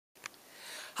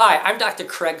Hi, I'm Dr.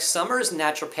 Craig Sommers,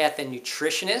 naturopath and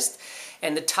nutritionist,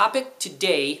 and the topic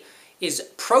today is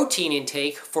protein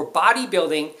intake for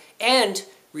bodybuilding and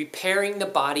repairing the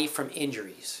body from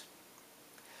injuries.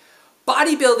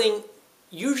 Bodybuilding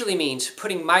usually means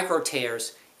putting micro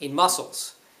tears in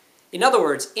muscles. In other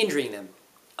words, injuring them.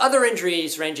 Other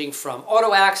injuries ranging from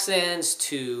auto accidents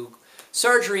to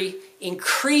surgery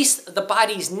increase the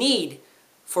body's need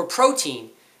for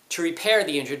protein to repair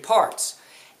the injured parts.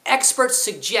 Experts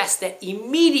suggest that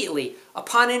immediately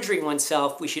upon injuring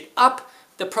oneself, we should up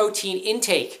the protein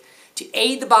intake to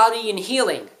aid the body in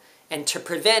healing and to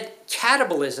prevent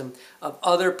catabolism of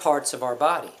other parts of our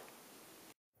body.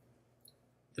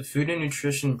 The Food and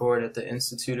Nutrition Board at the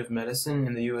Institute of Medicine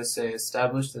in the USA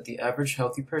established that the average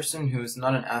healthy person who is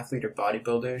not an athlete or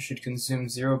bodybuilder should consume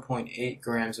 0.8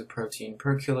 grams of protein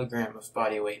per kilogram of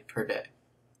body weight per day.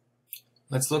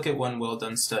 Let's look at one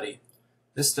well-done study.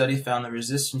 This study found that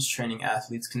resistance training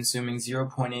athletes consuming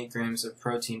 0.8 grams of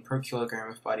protein per kilogram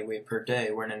of body weight per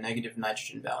day were in a negative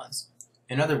nitrogen balance.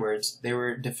 In other words, they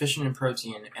were deficient in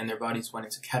protein and their bodies went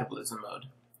into catabolism mode.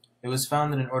 It was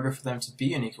found that in order for them to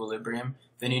be in equilibrium,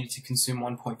 they needed to consume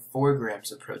 1.4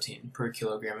 grams of protein per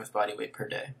kilogram of body weight per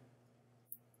day.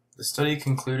 The study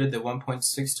concluded that 1.6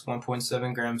 to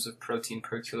 1.7 grams of protein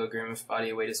per kilogram of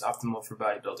body weight is optimal for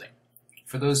bodybuilding.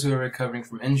 For those who are recovering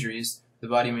from injuries, the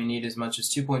body may need as much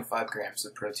as 2.5 grams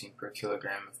of protein per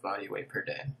kilogram of body weight per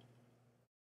day.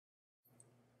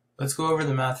 Let's go over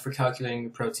the math for calculating the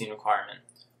protein requirement.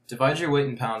 Divide your weight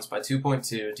in pounds by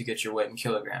 2.2 to get your weight in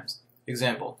kilograms.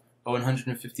 Example, a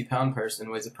 150-pound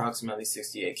person weighs approximately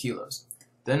 68 kilos.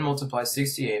 Then multiply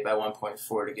 68 by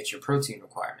 1.4 to get your protein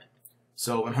requirement.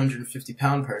 So a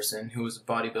 150-pound person who is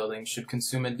bodybuilding should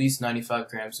consume at least 95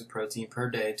 grams of protein per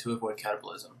day to avoid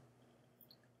catabolism.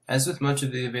 As with much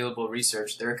of the available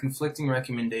research, there are conflicting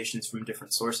recommendations from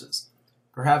different sources.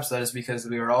 Perhaps that is because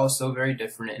we are all so very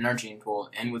different in our gene pool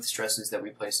and with stresses that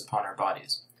we place upon our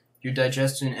bodies. Your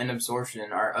digestion and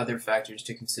absorption are other factors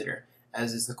to consider,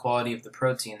 as is the quality of the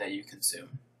protein that you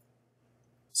consume.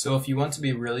 So if you want to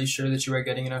be really sure that you are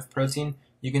getting enough protein,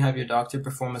 you can have your doctor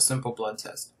perform a simple blood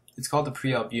test. It's called the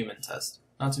Prealbumin Test,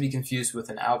 not to be confused with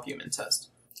an albumin test.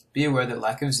 Be aware that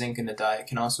lack of zinc in the diet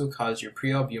can also cause your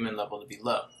prealbumin level to be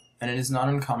low, and it is not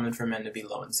uncommon for men to be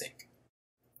low in zinc.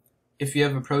 If you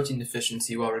have a protein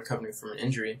deficiency while recovering from an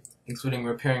injury, including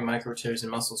repairing micro tears in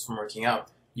muscles from working out,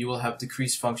 you will have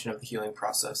decreased function of the healing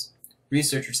process.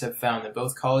 Researchers have found that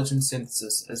both collagen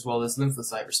synthesis as well as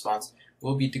lymphocyte response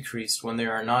will be decreased when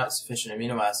there are not sufficient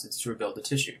amino acids to rebuild the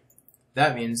tissue.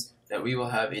 That means that we will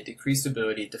have a decreased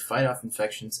ability to fight off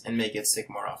infections and may get sick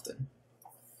more often.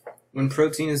 When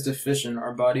protein is deficient,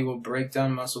 our body will break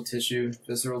down muscle tissue,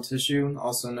 visceral tissue,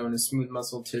 also known as smooth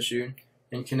muscle tissue,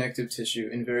 and connective tissue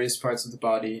in various parts of the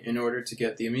body in order to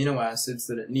get the amino acids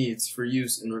that it needs for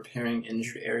use in repairing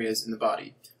injured areas in the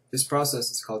body. This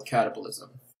process is called catabolism.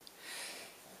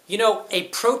 You know, a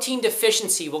protein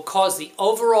deficiency will cause the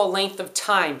overall length of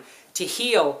time to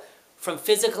heal from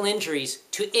physical injuries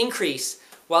to increase,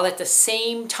 while at the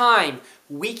same time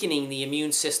weakening the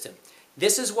immune system.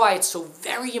 This is why it's so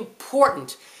very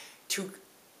important to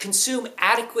consume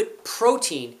adequate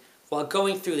protein while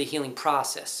going through the healing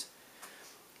process.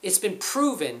 It's been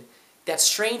proven that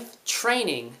strength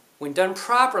training, when done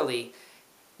properly,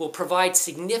 will provide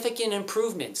significant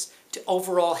improvements to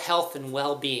overall health and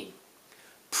well-being.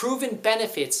 Proven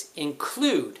benefits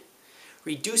include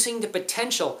reducing the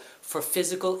potential for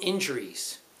physical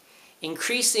injuries,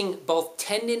 increasing both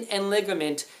tendon and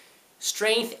ligament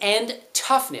strength and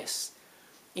toughness,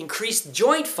 increased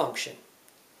joint function,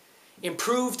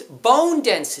 improved bone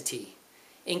density,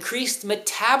 increased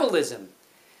metabolism,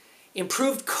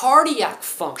 improved cardiac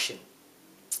function,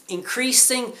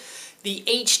 increasing the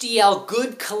HDL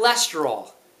good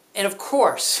cholesterol, and of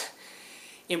course,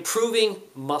 improving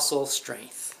muscle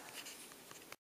strength.